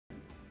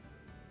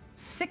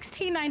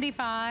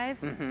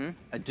$16.95.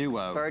 A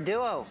duo. For a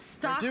duo.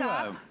 Stock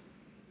up.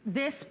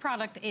 This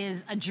product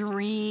is a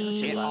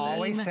dream. It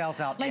always sells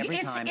out every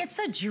time. It's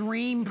a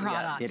dream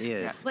product. Yeah, it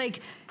is.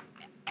 Like,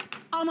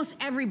 almost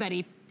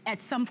everybody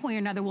at some point or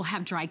another will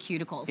have dry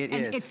cuticles. And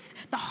it's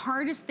the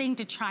hardest thing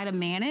to try to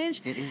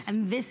manage. It is.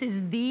 And this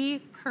is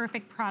the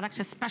perfect product,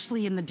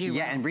 especially in the duo.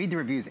 Yeah, and read the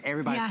reviews.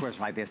 Everybody swears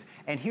like this.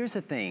 And here's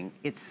the thing.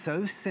 It's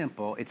so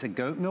simple. It's a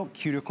goat milk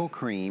cuticle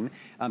cream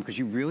because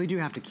you really do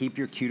have to keep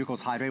your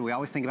cuticles hydrated. We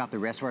always think about the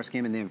rest of our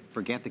skin and then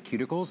forget the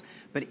cuticles.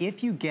 But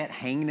if you get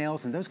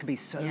hangnails, and those can be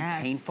so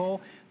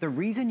painful, the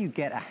reason you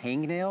get a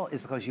hangnail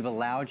is because you've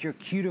allowed your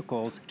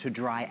cuticles to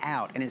dry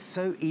out. And it's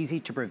so easy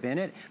to prevent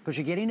it because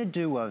you're getting a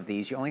duo of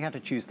these. You only have to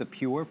choose the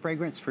pure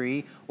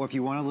fragrance-free, or if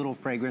you want a little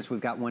fragrance,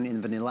 we've got one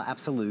in Vanilla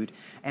Absolute.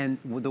 And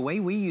the way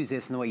we use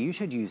this and the way you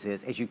should use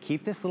this is you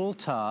keep this little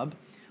tub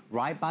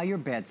right by your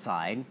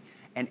bedside,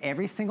 and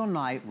every single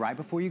night, right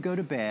before you go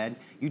to bed,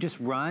 you just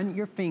run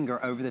your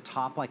finger over the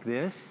top like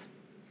this,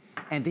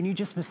 and then you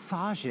just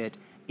massage it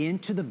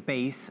into the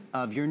base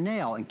of your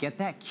nail and get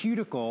that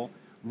cuticle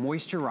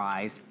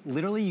moisturized.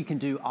 Literally, you can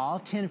do all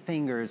 10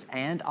 fingers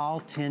and all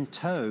 10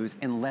 toes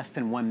in less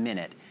than 1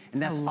 minute.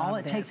 And that's all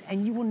it takes,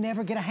 and you will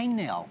never get a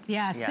hangnail.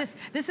 Yes,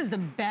 this is the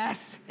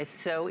best. It's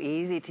so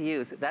easy to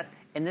use.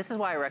 And this is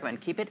why I recommend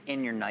keep it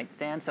in your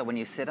nightstand, so when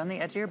you sit on the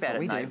edge of your bed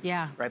at night,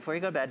 right before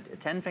you go to bed,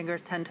 10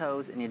 fingers, 10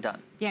 toes, and you're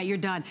done. Yeah, you're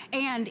done.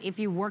 And if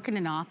you work in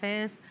an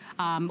office,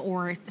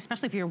 or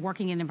especially if you're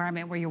working in an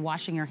environment where you're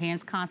washing your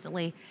hands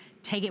constantly,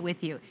 take it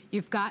with you.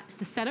 You've got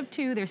the set of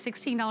 2, they're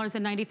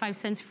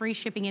 $16.95, free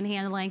shipping and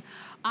handling.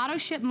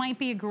 AutoShip might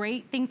be a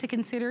great thing to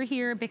consider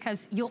here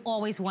because you'll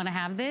always want to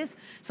have this.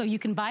 So you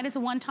can buy it as a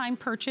one-time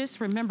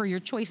purchase. Remember, your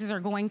choices are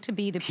going to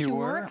be the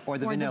pure or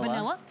the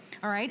vanilla.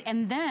 All right,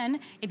 and then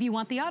if you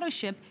want the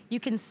AutoShip,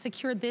 you can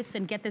secure this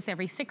and get this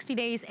every 60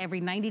 days, every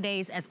 90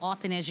 days, as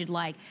often as you'd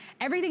like.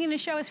 Everything in the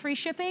show is free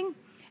shipping.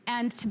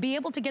 And to be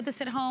able to get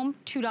this at home,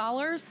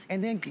 $2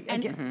 and then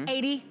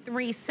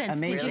 83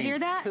 cents. Did you hear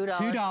that?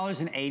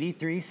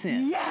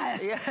 $2.83.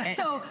 Yes. Yeah.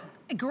 So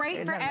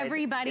great for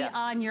everybody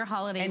on your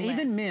holiday list. And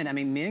even men, I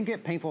mean, men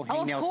get painful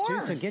hangnails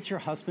too, so get your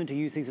husband to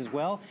use these as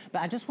well.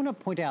 But I just want to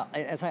point out,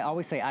 as I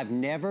always say, I've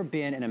never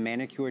been in a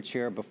manicure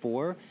chair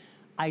before.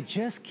 I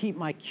just keep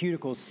my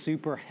cuticles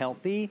super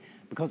healthy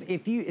because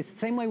it's the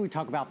same way we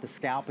talk about the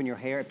scalp and your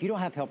hair. If you don't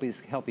have healthy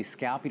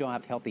scalp, you don't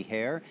have healthy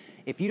hair.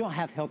 If you don't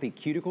have healthy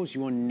cuticles,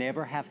 you will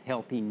never have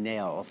healthy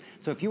nails.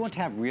 So if you want to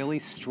have really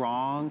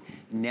strong,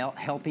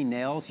 healthy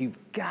nails, you've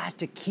got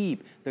to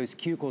keep those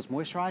cuticles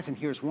moisturized, and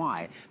here's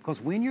why.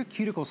 Because when your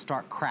cuticles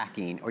start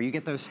cracking or you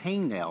get those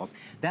hangnails,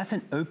 that's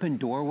an open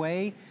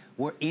doorway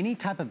where any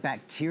type of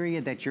bacteria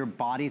that your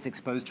body's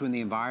exposed to in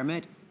the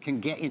environment can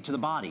get into the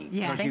body.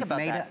 Yeah, think about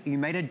that. You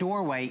made a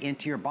doorway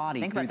into your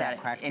body through that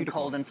cracked cuticle. In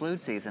cold and flu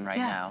season right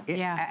now.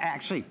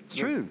 Actually, it's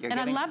true. And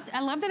I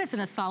love that it's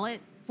in a solid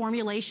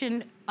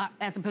formulation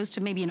as opposed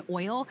to maybe an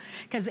oil,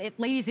 because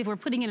ladies, if we're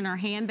putting it in our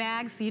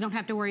handbags, so you don't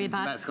have to worry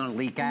about it's going to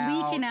leak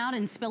out, leaking out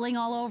and spilling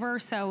all over.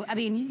 So I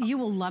mean, you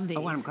will love these.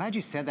 Oh, I'm glad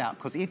you said that,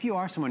 because if you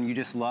are someone you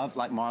just love,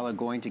 like Marla,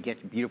 going to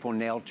get beautiful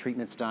nail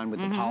treatments done with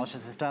the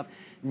polishes and stuff,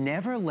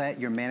 never let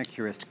your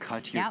manicurist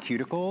cut your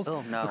cuticles,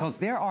 because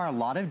there are a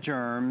lot of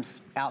germs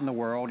out in the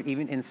world,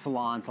 even in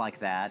salons like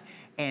that.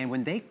 And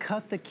when they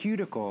cut the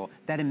cuticle,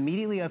 that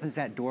immediately opens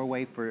that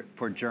doorway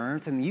for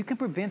germs, and you can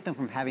prevent them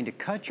from having to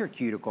cut your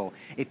cuticle.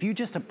 If you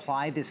just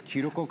apply this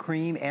cuticle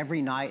cream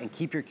every night and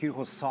keep your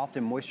cuticles soft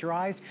and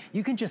moisturized,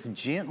 you can just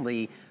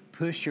gently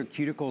push your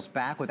cuticles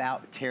back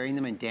without tearing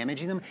them and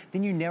damaging them.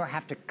 Then you never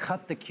have to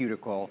cut the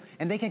cuticle,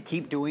 and they can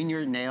keep doing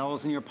your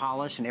nails and your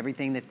polish and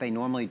everything that they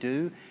normally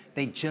do.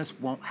 They just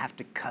won't have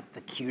to cut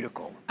the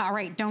cuticle. All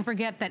right, don't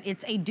forget that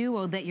it's a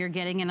duo that you're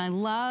getting, and I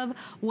love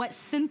what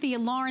Cynthia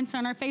Lawrence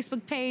on our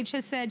Facebook page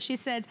has said. She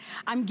said,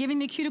 I'm giving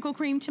the cuticle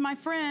cream to my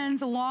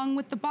friends along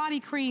with the body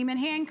cream and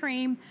hand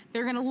cream.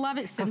 They're gonna love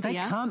it, Cynthia.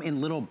 Because they come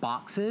in little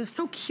boxes.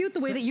 So cute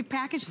the way that you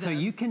package them. So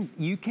you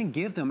can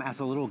give them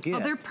as a little gift. Oh,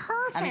 they're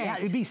perfect. I mean,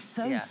 it'd be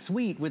so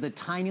sweet with a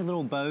tiny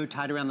little bow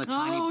tied around the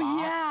tiny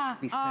box. Yeah.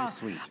 It'd be so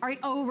sweet. All right,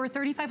 over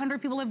 3,500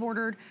 people have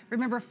ordered.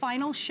 Remember,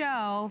 final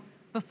show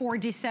before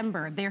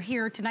December. They're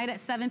here tonight at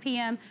 7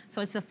 p.m.,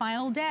 so it's the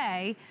final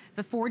day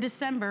before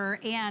December,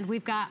 and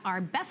we've got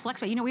our best flex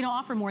pay. You know, we don't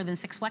offer more than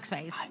 6 flex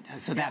pays. I know,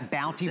 so that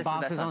bounty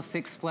box is on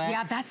 6 flex?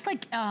 Yeah, that's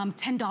like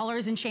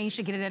 $10 and change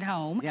to get it at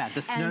home. Yeah,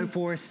 the Snow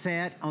Forest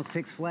set on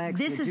 6 flex.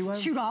 This is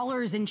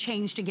 $2 and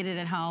change to get it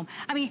at home.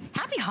 I mean,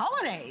 happy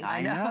holidays.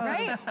 I know.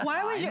 Right?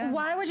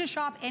 Why would you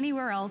shop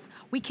anywhere else?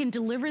 We can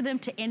deliver them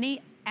to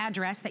any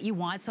address that you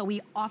want. So we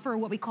offer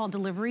what we call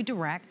delivery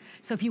direct.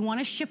 So if you want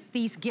to ship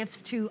these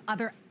gifts to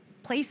other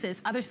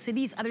places, other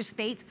cities, other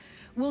states,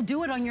 we'll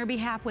do it on your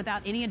behalf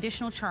without any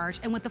additional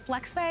charge. And with the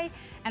FlexPay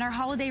and our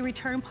holiday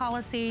return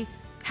policy,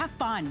 have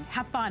fun,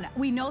 have fun.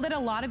 We know that a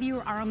lot of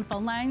you are on the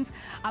phone lines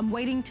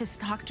waiting to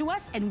talk to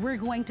us, and we're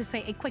going to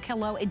say a quick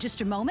hello in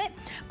just a moment,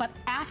 but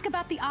ask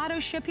about the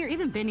auto ship here.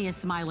 Even Benny is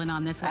smiling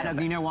on this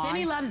one. You know why?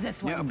 Benny loves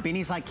this one. No,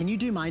 Benny's like, can you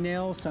do my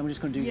nails? So I'm just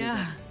gonna do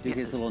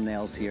his little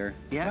nails here.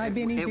 Yeah, right,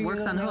 Benny? It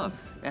works on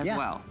hoofs as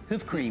well.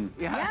 Hoof cream.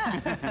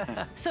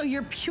 Yeah. So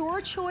your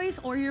pure choice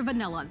or your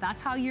vanilla,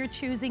 that's how you're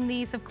choosing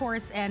these, of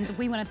course, and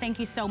we wanna thank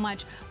you so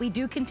much. We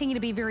do continue to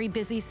be very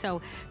busy,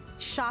 so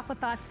shop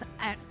with us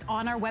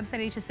on our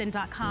website,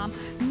 hsn.com.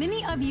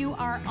 Many of you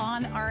are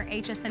on our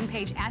HSN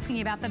page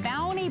asking about the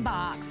Bounty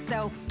Box,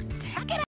 so check it out.